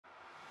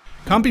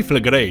Campi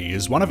Flegrei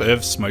is one of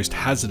Earth's most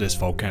hazardous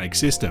volcanic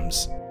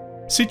systems.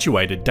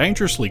 Situated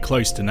dangerously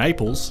close to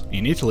Naples,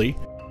 in Italy,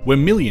 where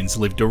millions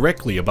live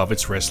directly above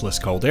its restless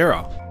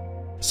caldera.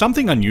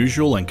 Something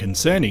unusual and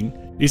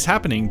concerning is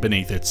happening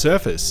beneath its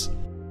surface.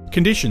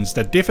 Conditions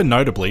that differ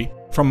notably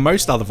from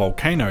most other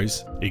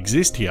volcanoes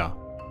exist here.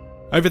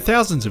 Over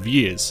thousands of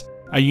years,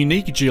 a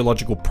unique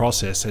geological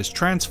process has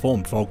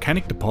transformed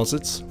volcanic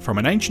deposits from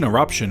an ancient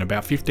eruption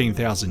about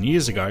 15,000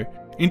 years ago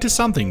into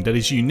something that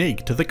is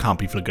unique to the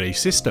Campi Flegrei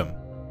system.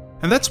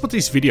 And that's what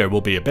this video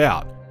will be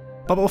about.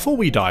 But before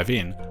we dive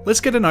in, let's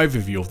get an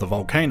overview of the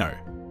volcano.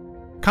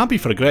 Campi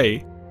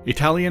Flegrei,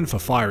 Italian for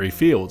fiery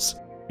fields,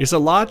 is a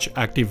large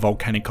active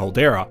volcanic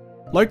caldera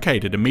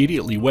located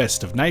immediately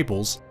west of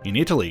Naples in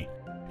Italy.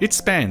 It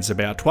spans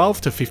about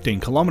 12 to 15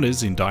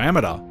 kilometers in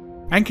diameter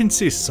and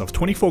consists of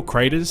 24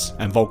 craters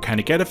and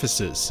volcanic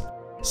edifices,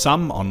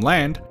 some on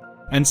land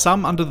and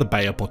some under the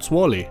Bay of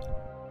Pozzuoli.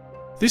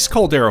 This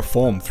caldera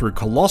formed through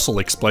colossal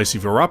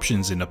explosive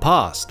eruptions in the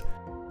past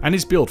and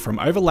is built from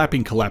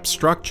overlapping collapsed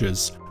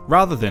structures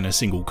rather than a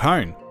single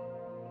cone.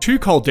 Two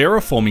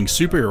caldera-forming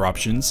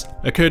super-eruptions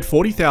occurred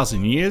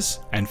 40,000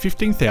 years and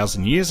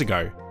 15,000 years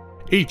ago,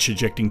 each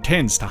ejecting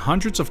tens to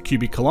hundreds of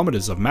cubic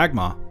kilometers of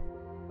magma.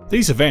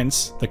 These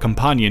events, the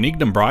Campanian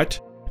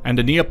Ignimbrite and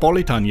the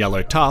Neapolitan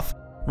Yellow Tuff,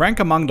 rank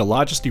among the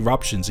largest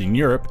eruptions in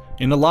Europe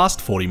in the last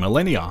 40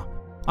 millennia,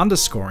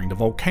 underscoring the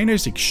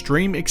volcano's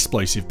extreme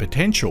explosive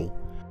potential.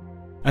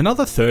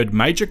 Another third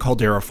major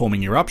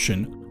caldera-forming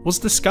eruption was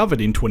discovered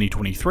in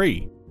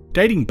 2023,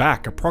 dating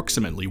back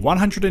approximately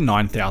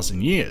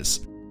 109,000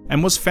 years,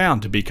 and was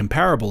found to be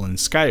comparable in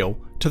scale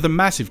to the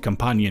massive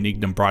Campanian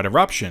Ignimbrite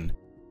eruption,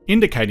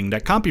 indicating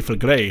that Campi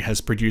Flegrei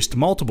has produced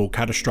multiple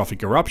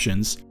catastrophic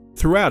eruptions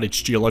throughout its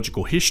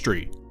geological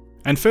history,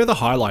 and further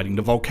highlighting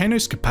the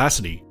volcano's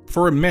capacity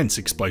for immense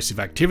explosive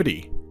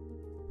activity.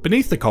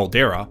 Beneath the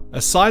caldera, a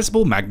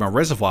sizable magma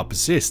reservoir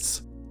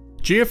persists.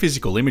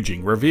 Geophysical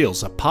imaging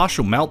reveals a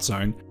partial melt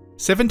zone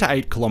 7 to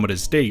 8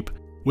 kilometers deep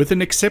with an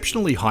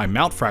exceptionally high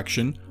melt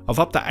fraction of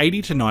up to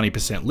 80 to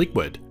 90%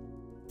 liquid.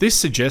 This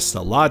suggests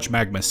a large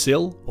magma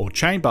sill or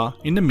chamber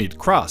in the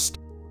mid-crust,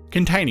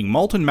 containing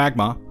molten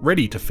magma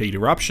ready to feed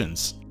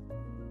eruptions.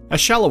 A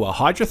shallower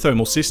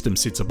hydrothermal system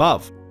sits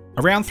above,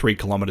 around 3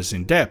 kilometers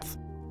in depth,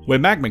 where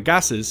magma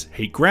gases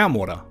heat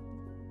groundwater.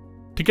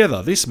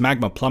 Together, this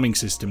magma plumbing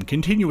system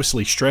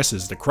continuously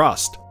stresses the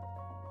crust.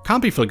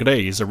 Campi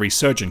Flegrei is a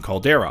resurgent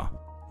caldera,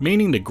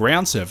 meaning the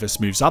ground surface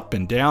moves up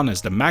and down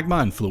as the magma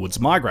and fluids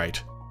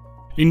migrate.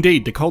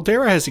 Indeed, the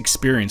caldera has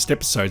experienced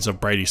episodes of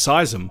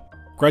bradyseism,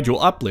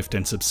 gradual uplift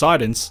and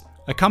subsidence,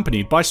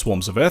 accompanied by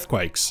swarms of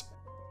earthquakes.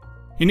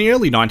 In the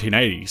early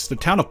 1980s, the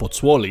town of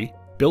Pozzuoli,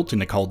 built in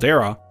the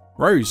caldera,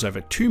 rose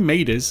over 2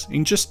 meters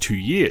in just 2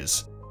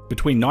 years,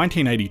 between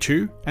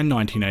 1982 and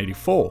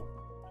 1984,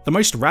 the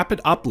most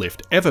rapid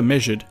uplift ever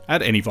measured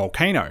at any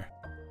volcano.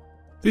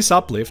 This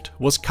uplift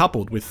was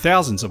coupled with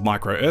thousands of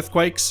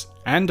micro-earthquakes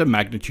and a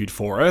magnitude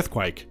 4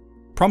 earthquake,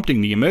 prompting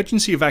the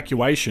emergency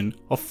evacuation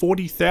of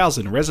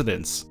 40,000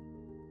 residents.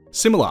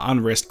 Similar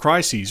unrest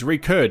crises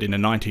recurred in the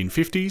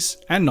 1950s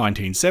and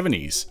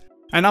 1970s,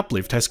 and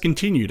uplift has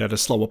continued at a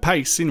slower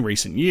pace in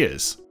recent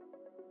years.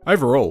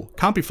 Overall,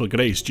 Campi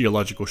Flegrei's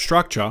geological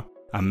structure,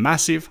 a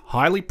massive,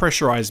 highly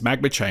pressurized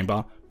magma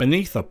chamber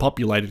beneath a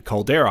populated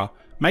caldera,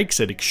 makes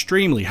it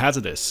extremely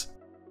hazardous.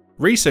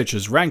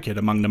 Researchers rank it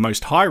among the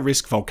most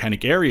high-risk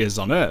volcanic areas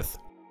on Earth,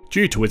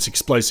 due to its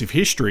explosive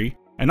history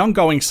and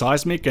ongoing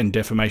seismic and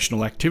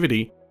deformational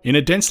activity in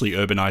a densely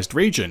urbanized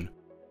region.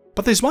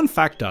 But there's one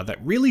factor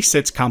that really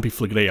sets Campi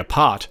Flegrei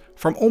apart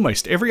from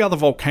almost every other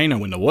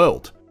volcano in the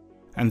world,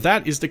 and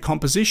that is the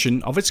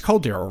composition of its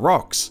caldera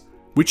rocks,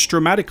 which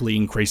dramatically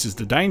increases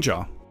the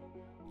danger.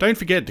 Don't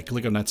forget to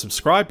click on that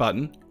subscribe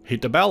button,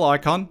 hit the bell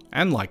icon,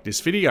 and like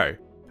this video,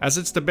 as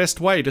it's the best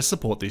way to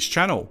support this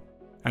channel.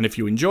 And if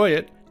you enjoy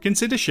it,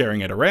 consider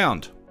sharing it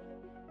around.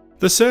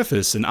 The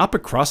surface and upper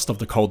crust of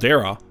the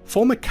caldera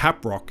form a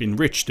caprock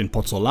enriched in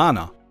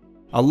pozzolana,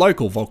 a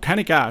local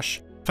volcanic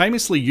ash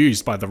famously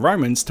used by the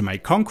Romans to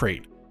make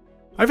concrete.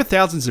 Over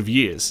thousands of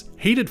years,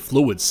 heated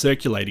fluids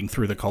circulating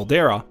through the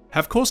caldera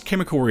have caused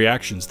chemical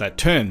reactions that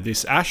turn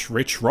this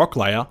ash-rich rock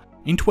layer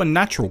into a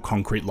natural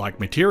concrete-like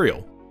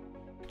material.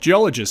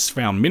 Geologists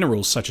found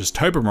minerals such as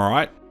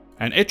tobermorite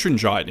and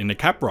ettringite in the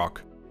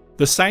caprock,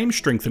 the same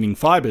strengthening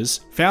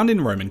fibres found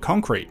in Roman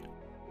concrete.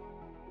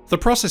 The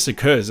process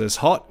occurs as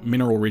hot,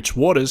 mineral-rich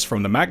waters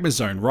from the magma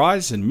zone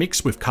rise and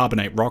mix with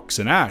carbonate rocks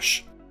and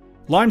ash.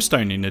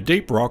 Limestone in a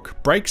deep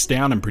rock breaks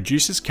down and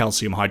produces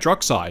calcium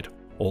hydroxide,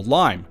 or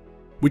lime,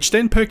 which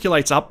then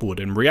percolates upward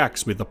and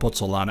reacts with the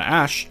pozzolana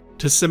ash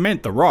to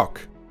cement the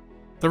rock.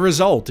 The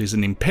result is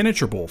an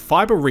impenetrable,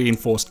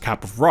 fibre-reinforced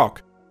cap of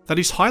rock that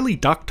is highly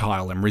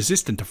ductile and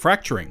resistant to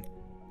fracturing.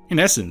 In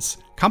essence,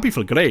 Campi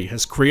Flegrei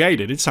has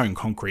created its own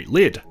concrete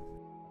lid.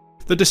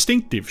 The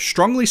distinctive,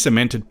 strongly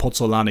cemented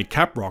pozzolanic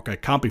caprock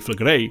at Campi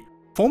Flegrei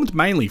formed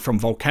mainly from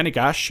volcanic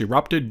ash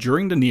erupted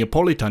during the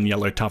Neapolitan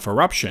Yellow Tuff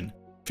eruption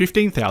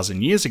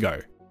 15,000 years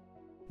ago.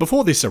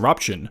 Before this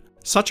eruption,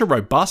 such a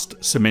robust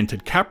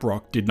cemented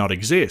caprock did not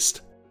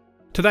exist.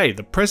 Today,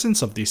 the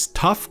presence of this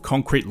tough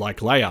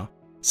concrete-like layer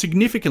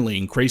significantly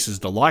increases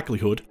the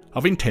likelihood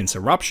of intense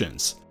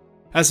eruptions,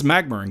 as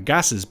magma and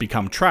gases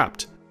become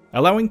trapped,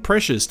 allowing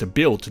pressures to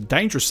build to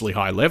dangerously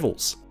high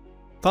levels.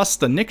 Thus,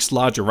 the next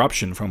large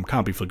eruption from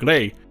Campi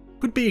Flegrei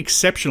could be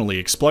exceptionally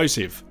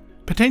explosive,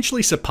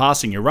 potentially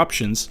surpassing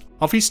eruptions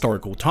of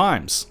historical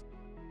times.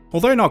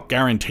 Although not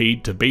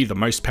guaranteed to be the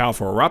most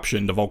powerful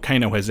eruption the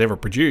volcano has ever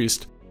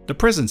produced, the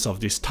presence of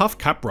this tough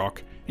caprock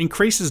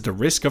increases the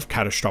risk of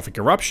catastrophic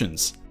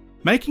eruptions,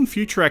 making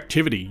future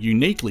activity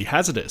uniquely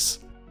hazardous.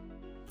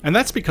 And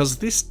that's because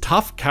this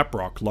tough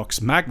caprock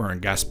locks magma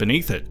and gas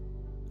beneath it,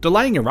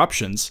 delaying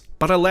eruptions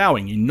but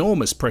allowing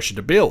enormous pressure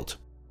to build.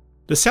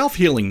 The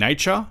self-healing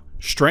nature,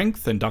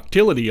 strength and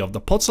ductility of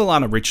the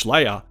pozzolana-rich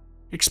layer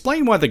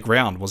explain why the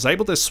ground was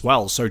able to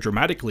swell so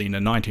dramatically in the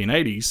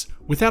 1980s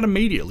without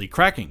immediately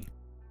cracking.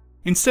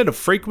 Instead of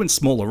frequent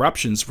small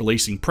eruptions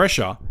releasing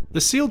pressure,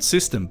 the sealed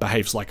system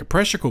behaves like a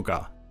pressure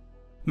cooker.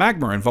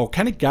 Magma and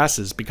volcanic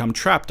gases become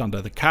trapped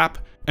under the cap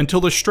until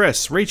the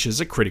stress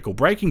reaches a critical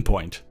breaking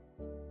point.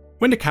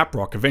 When the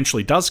caprock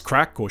eventually does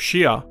crack or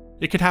shear,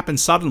 it can happen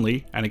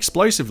suddenly and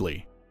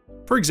explosively.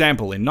 For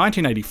example, in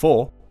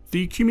 1984,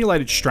 the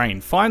accumulated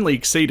strain finally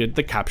exceeded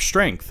the cap's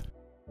strength,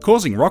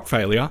 causing rock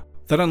failure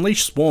that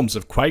unleashed swarms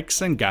of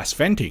quakes and gas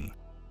venting.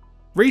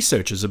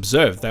 Researchers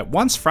observed that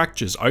once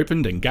fractures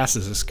opened and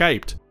gases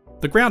escaped,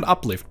 the ground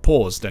uplift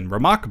paused and,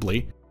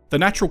 remarkably, the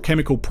natural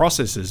chemical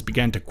processes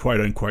began to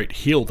quote-unquote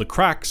heal the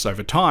cracks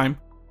over time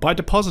by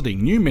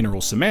depositing new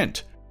mineral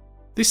cement.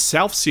 This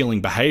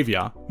self-sealing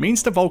behaviour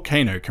means the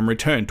volcano can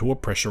return to a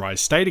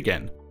pressurized state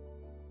again.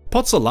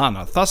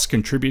 Pozzolana thus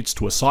contributes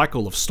to a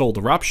cycle of stalled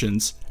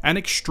eruptions and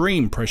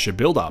extreme pressure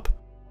buildup.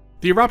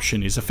 The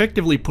eruption is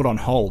effectively put on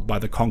hold by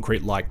the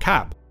concrete-like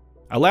cap,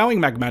 allowing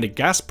magmatic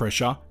gas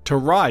pressure to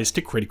rise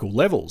to critical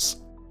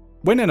levels.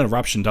 When an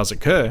eruption does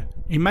occur,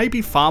 it may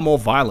be far more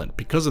violent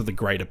because of the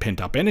greater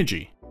pent-up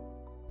energy.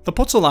 The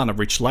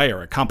pozzolana-rich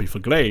layer at Campi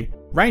Flegrei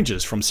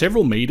ranges from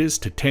several meters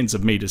to tens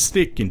of meters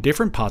thick in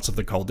different parts of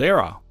the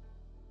caldera.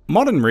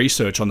 Modern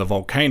research on the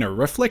volcano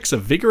reflects a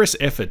vigorous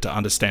effort to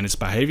understand its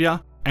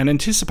behaviour and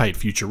anticipate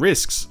future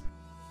risks.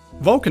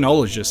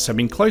 Volcanologists have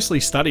been closely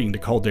studying the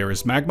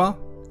caldera's magma,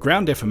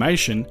 ground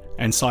deformation,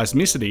 and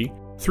seismicity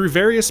through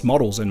various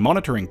models and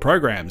monitoring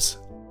programs.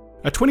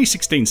 A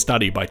 2016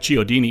 study by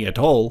Chiodini et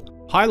al.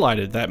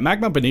 Highlighted that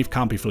magma beneath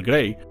Campi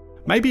Flegrei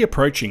may be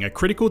approaching a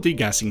critical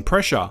degassing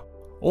pressure,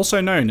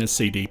 also known as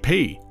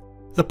CDP,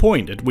 the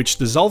point at which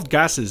dissolved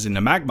gases in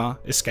the magma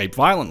escape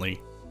violently.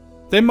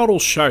 Their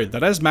models showed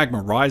that as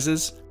magma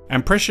rises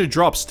and pressure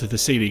drops to the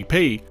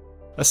CDP,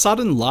 a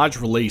sudden large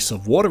release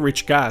of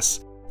water-rich gas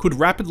could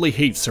rapidly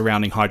heat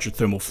surrounding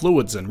hydrothermal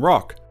fluids and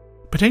rock,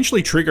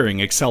 potentially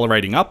triggering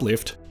accelerating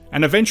uplift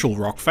and eventual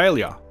rock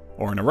failure,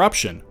 or an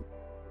eruption.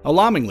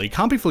 Alarmingly,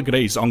 Campi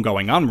Flegrei's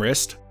ongoing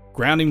unrest,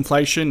 ground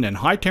inflation and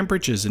high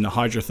temperatures in the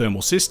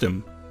hydrothermal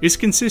system is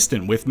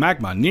consistent with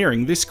magma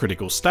nearing this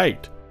critical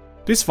state.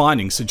 This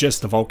finding suggests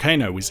the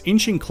volcano is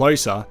inching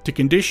closer to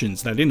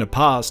conditions that in the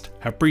past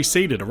have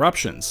preceded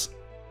eruptions.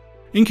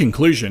 In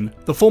conclusion,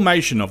 the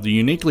formation of the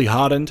uniquely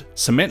hardened,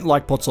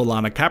 cement-like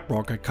pozzolana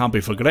caprock at Campi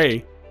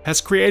Flegrei has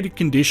created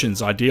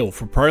conditions ideal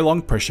for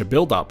prolonged pressure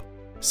buildup,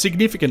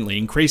 significantly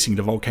increasing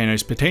the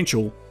volcano's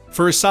potential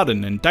for a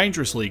sudden and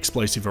dangerously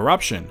explosive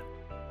eruption.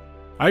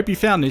 I hope you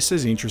found this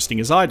as interesting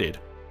as I did,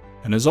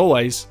 and as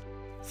always,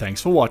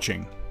 thanks for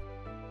watching.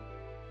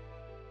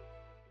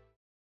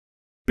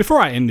 Before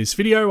I end this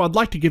video, I'd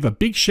like to give a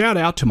big shout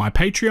out to my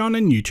Patreon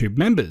and YouTube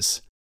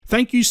members.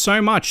 Thank you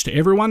so much to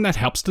everyone that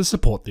helps to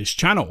support this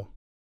channel.